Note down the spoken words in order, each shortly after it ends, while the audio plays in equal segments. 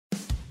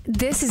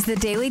This is the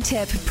Daily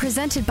Tip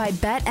presented by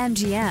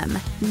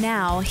BetMGM.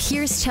 Now,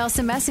 here's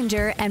Chelsea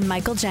Messenger and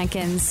Michael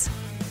Jenkins.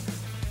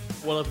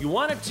 Well, if you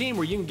want a team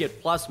where you can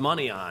get plus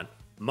money on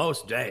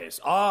most days,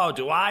 oh,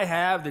 do I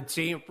have the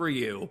team for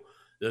you?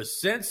 The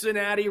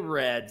Cincinnati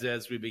Reds,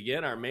 as we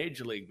begin our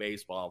Major League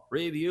Baseball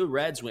preview.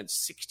 Reds went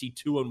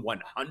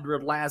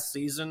 62-100 last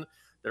season.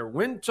 Their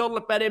win total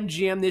at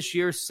BetMGM this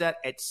year set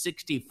at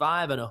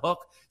 65 and a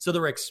hook. So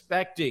they're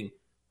expecting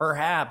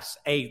perhaps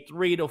a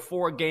 3 to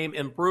 4 game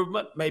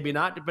improvement, maybe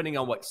not, depending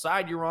on what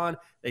side you're on.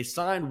 They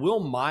signed Will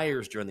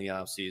Myers during the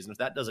offseason. If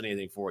that does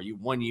anything for you,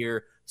 1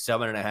 year,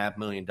 $7.5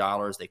 million.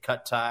 They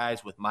cut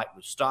ties with Mike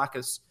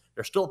Moustakas.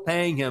 They're still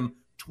paying him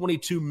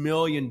 $22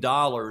 million,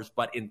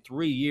 but in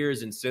 3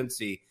 years in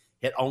Cincy,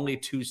 hit only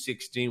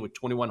 .216 with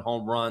 21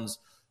 home runs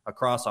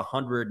across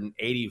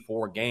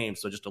 184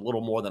 games, so just a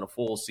little more than a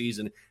full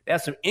season. They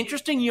have some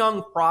interesting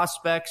young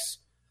prospects,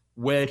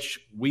 which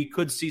we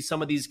could see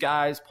some of these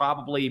guys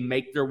probably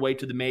make their way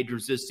to the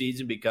majors this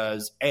season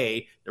because,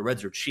 A, the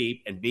Reds are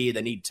cheap, and B,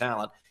 they need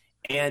talent.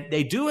 And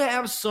they do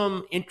have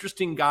some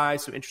interesting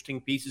guys, some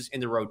interesting pieces in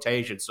the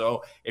rotation.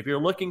 So if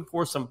you're looking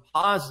for some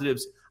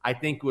positives, I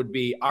think would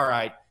be, all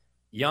right,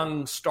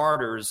 young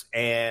starters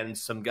and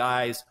some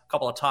guys, a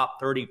couple of top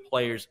 30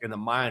 players in the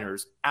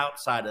minors.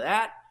 Outside of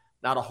that,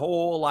 not a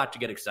whole lot to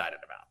get excited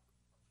about.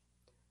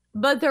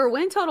 But their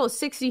win total is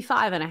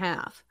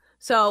 65.5.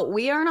 So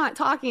we are not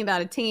talking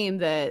about a team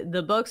that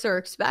the books are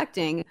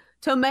expecting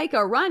to make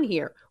a run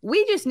here.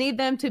 We just need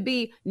them to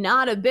be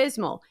not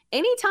abysmal.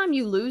 Anytime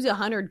you lose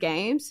 100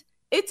 games,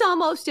 it's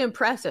almost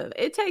impressive.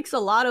 It takes a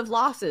lot of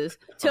losses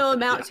to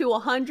amount to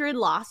 100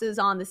 losses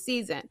on the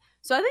season.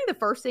 So I think the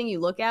first thing you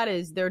look at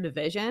is their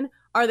division.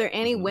 Are there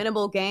any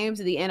winnable games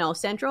in the NL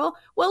Central?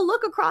 Well,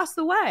 look across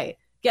the way.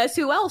 Guess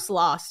who else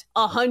lost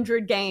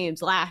 100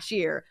 games last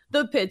year?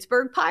 The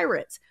Pittsburgh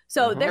Pirates.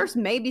 So there's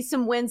maybe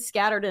some wins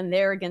scattered in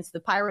there against the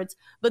Pirates.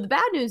 But the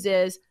bad news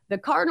is the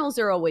Cardinals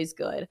are always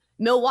good.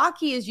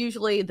 Milwaukee is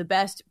usually the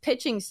best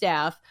pitching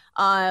staff,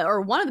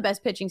 or one of the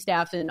best pitching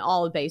staffs in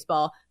all of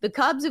baseball. The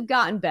Cubs have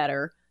gotten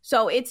better.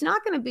 So it's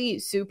not going to be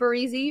super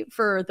easy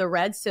for the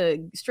Reds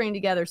to string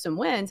together some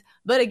wins.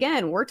 But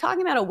again, we're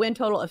talking about a win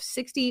total of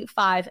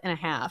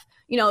 65.5.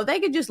 You know, they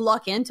could just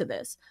luck into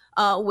this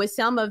with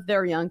some of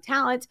their young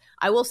talent.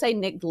 I will say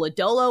Nick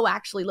Lodolo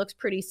actually looks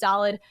pretty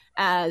solid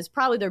as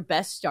probably their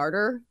best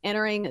starter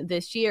entering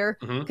this year.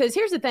 Because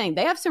here's the thing.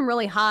 They have some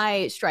really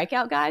high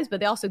strikeout guys, but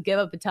they also give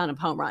up a ton of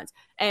home runs.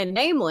 And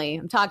namely,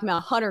 I'm talking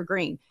about Hunter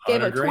Green.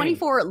 Gave up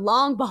 24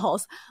 long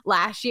balls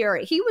last year.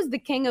 He was the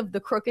king of the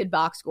crooked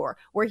box score,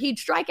 where he'd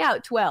strike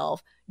out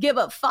 12, give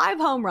up 5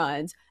 home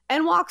runs,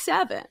 and walk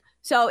 7.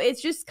 So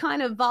it's just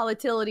kind of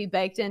volatility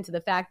baked into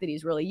the fact that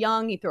he's really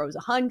young. He throws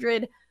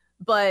 100.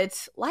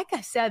 But like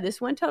I said, this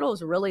win total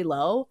is really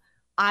low.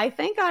 I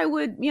think I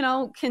would,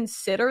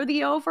 consider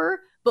the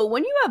over. But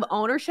when you have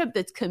ownership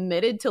that's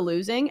committed to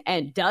losing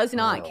and does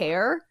not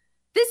care,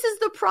 this is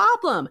the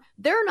problem.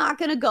 They're not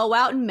going to go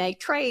out and make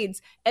trades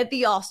at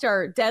the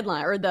All-Star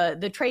deadline or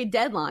the trade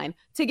deadline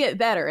to get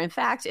better. In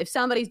fact, if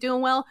somebody's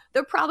doing well,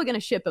 they're probably going to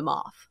ship him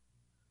off.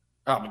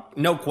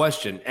 No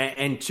question.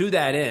 And to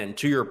that end,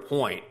 to your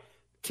point,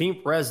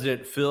 team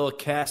president Phil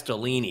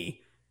Castellini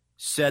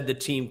said the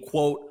team,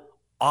 quote,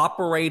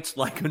 operates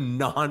like a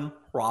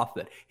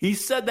nonprofit. He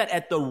said that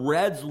at the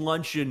Reds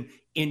luncheon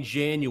in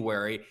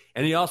January.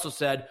 And he also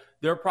said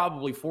there are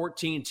probably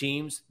 14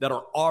 teams that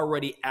are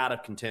already out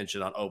of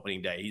contention on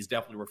opening day. He's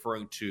definitely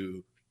referring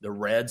to the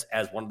Reds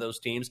as one of those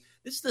teams.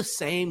 This is the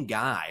same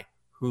guy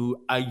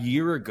who a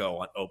year ago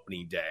on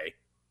opening day,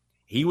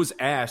 he was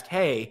asked,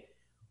 hey,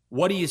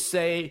 what do you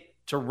say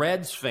to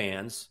Reds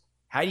fans?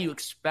 How do you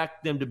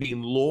expect them to be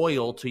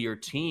loyal to your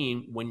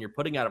team when you're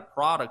putting out a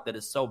product that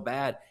is so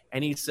bad?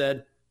 And he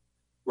said,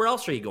 where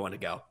else are you going to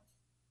go?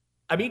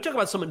 I mean, you talk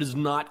about someone who does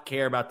not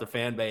care about the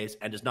fan base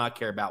and does not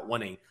care about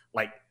winning.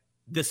 Like,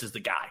 this is the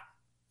guy.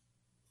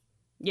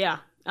 Yeah,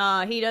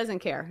 he doesn't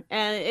care.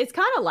 And it's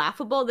kind of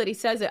laughable that he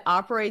says it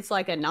operates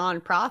like a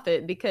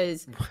nonprofit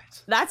because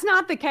that's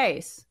not the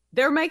case.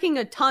 They're making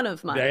a ton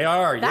of money. They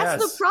are,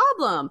 That's yes. the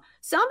problem.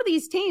 Some of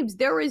these teams,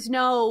 there is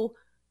no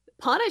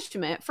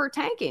punishment for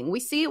tanking.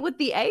 We see it with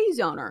the A's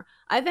owner.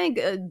 I think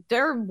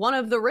they're one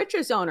of the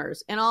richest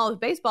owners in all of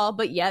baseball,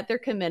 but yet they're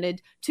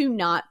committed to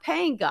not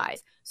paying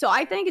guys. So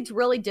I think it's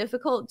really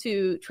difficult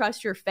to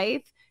trust your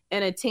faith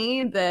in a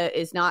team that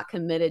is not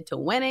committed to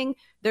winning.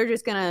 They're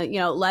just going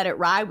to, let it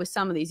ride with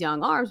some of these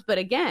young arms. But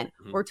again,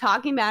 we're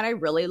talking about a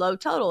really low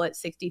total at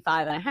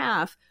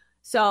 65.5.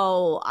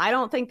 So I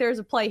don't think there's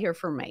a play here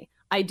for me.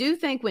 I do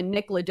think when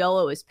Nick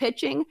Lodolo is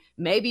pitching,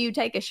 maybe you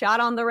take a shot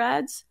on the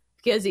Reds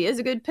because he is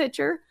a good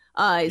pitcher.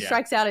 He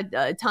strikes out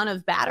a ton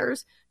of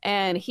batters,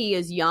 and he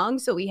is young,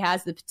 so he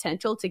has the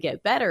potential to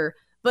get better.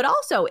 But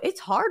also, it's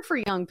hard for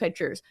young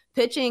pitchers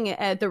pitching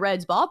at the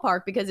Reds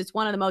ballpark because it's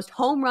one of the most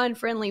home run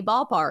friendly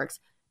ballparks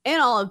in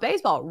all of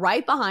baseball,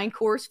 right behind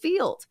Coors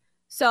Field.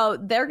 So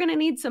they're going to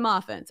need some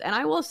offense. And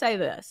I will say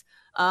this,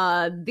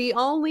 the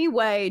only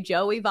way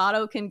Joey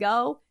Votto can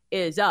go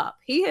is up.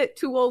 He hit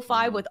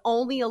 205 with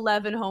only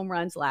 11 home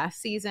runs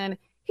last season.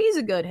 He's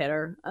a good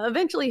hitter.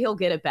 Eventually he'll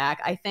get it back,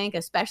 I think,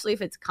 especially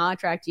if it's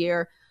contract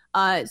year.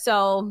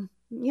 So,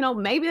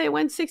 maybe they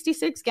win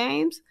 66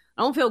 games.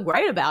 I don't feel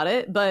great about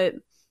it, but,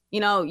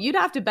 you'd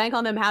have to bank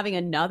on them having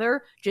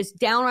another just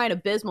downright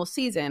abysmal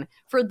season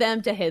for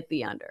them to hit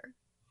the under.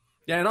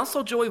 Yeah, and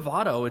also Joey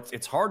Votto,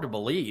 it's hard to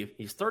believe.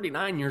 He's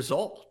 39 years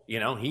old.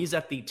 He's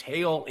at the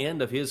tail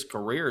end of his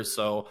career,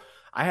 so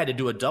I had to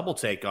do a double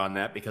take on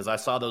that because I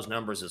saw those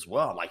numbers as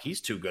well. I'm like, he's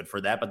too good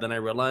for that. But then I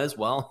realized,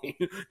 well,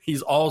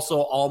 he's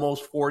also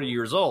almost 40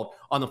 years old.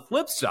 On the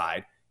flip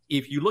side,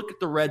 if you look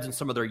at the Reds and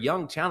some of their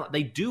young talent,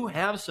 they do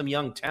have some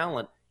young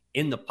talent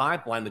in the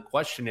pipeline. The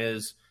question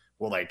is,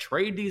 will they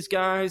trade these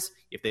guys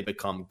if they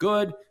become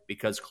good?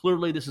 Because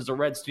clearly this is a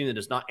Reds team that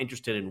is not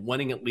interested in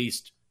winning, at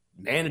least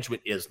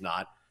management is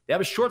not. They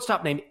have a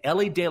shortstop named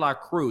Elly De La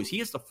Cruz. He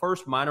is the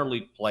first minor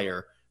league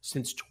player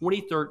since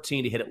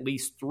 2013 to hit at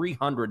least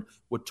 300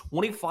 with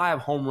 25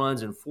 home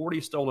runs and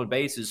 40 stolen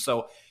bases.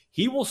 So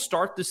he will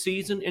start the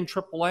season in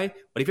AAA,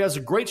 but if he has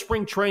a great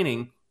spring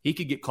training, he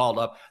could get called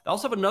up. They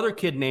also have another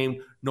kid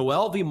named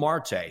Noel V.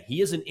 Marte.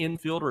 He is an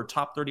infielder, a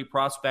top 30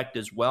 prospect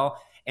as well.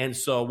 And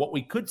so what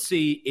we could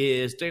see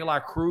is De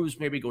La Cruz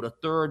maybe go to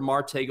third,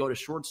 Marte go to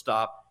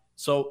shortstop.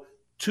 So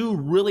two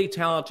really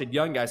talented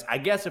young guys. I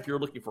guess if you're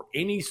looking for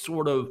any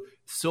sort of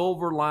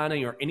silver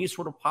lining or any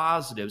sort of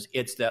positives,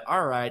 it's that,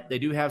 all right, they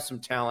do have some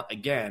talent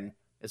again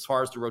as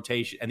far as the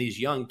rotation. And these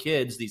young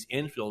kids, these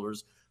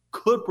infielders,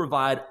 could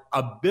provide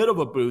a bit of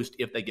a boost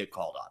if they get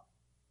called up.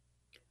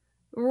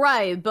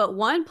 Right, but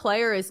one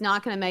player is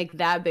not going to make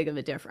that big of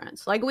a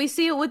difference. Like we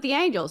see it with the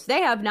Angels. They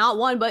have not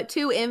one but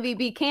two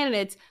MVP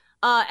candidates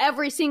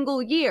every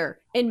single year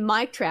in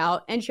Mike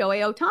Trout and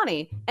Shohei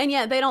Ohtani. And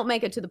yet they don't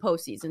make it to the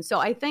postseason. So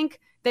I think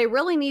they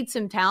really need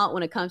some talent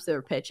when it comes to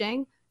their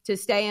pitching to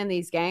stay in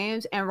these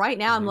games. And right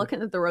now I'm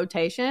looking at the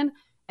rotation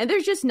and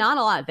there's just not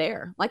a lot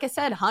there. Like I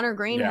said, Hunter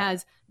Green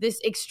has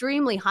this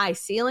extremely high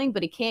ceiling,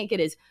 but he can't get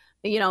his,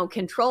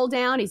 control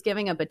down. He's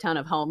giving up a ton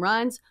of home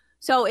runs.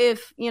 So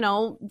if,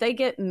 they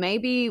get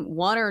maybe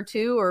one or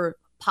two or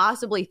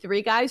possibly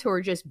three guys who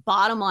are just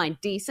bottom line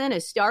decent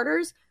as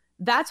starters,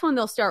 that's when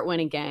they'll start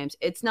winning games.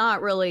 It's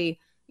not really,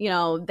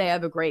 they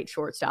have a great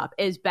shortstop.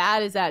 As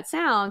bad as that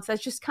sounds,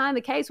 that's just kind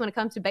of the case when it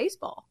comes to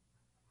baseball.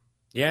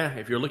 Yeah,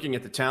 if you're looking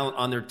at the talent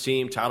on their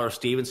team, Tyler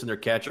Stevenson, their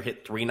catcher,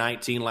 hit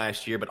 .319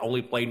 last year, but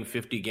only played in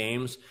 50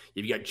 games.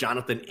 You've got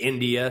Jonathan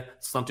India,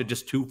 slumped to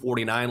just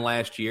 .249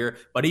 last year.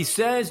 But he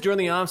says during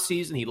the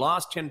offseason he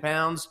lost 10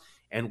 pounds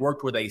and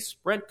worked with a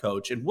sprint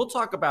coach. And we'll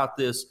talk about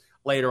this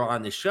later on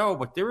in the show,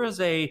 but there's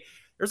a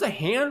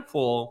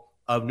handful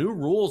of new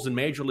rules in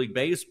Major League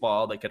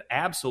Baseball that could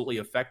absolutely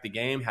affect the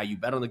game, how you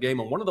bet on the game.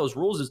 And one of those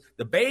rules is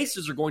the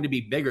bases are going to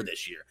be bigger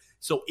this year.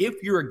 So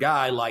if you're a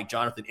guy like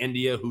Jonathan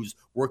India who's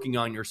working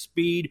on your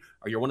speed,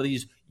 or you're one of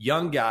these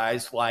young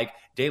guys like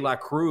De La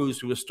Cruz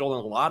who has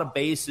stolen a lot of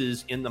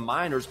bases in the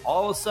minors,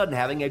 all of a sudden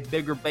having a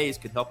bigger base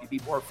could help you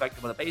be more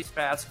effective on a base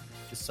pass.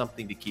 Just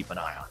something to keep an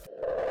eye on.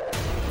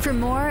 For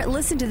more,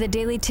 listen to the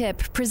Daily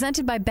Tip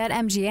presented by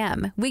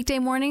BetMGM. Weekday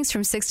mornings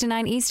from 6 to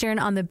 9 Eastern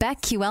on the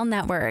BetQL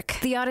network,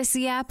 the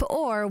Odyssey app,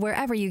 or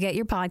wherever you get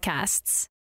your podcasts.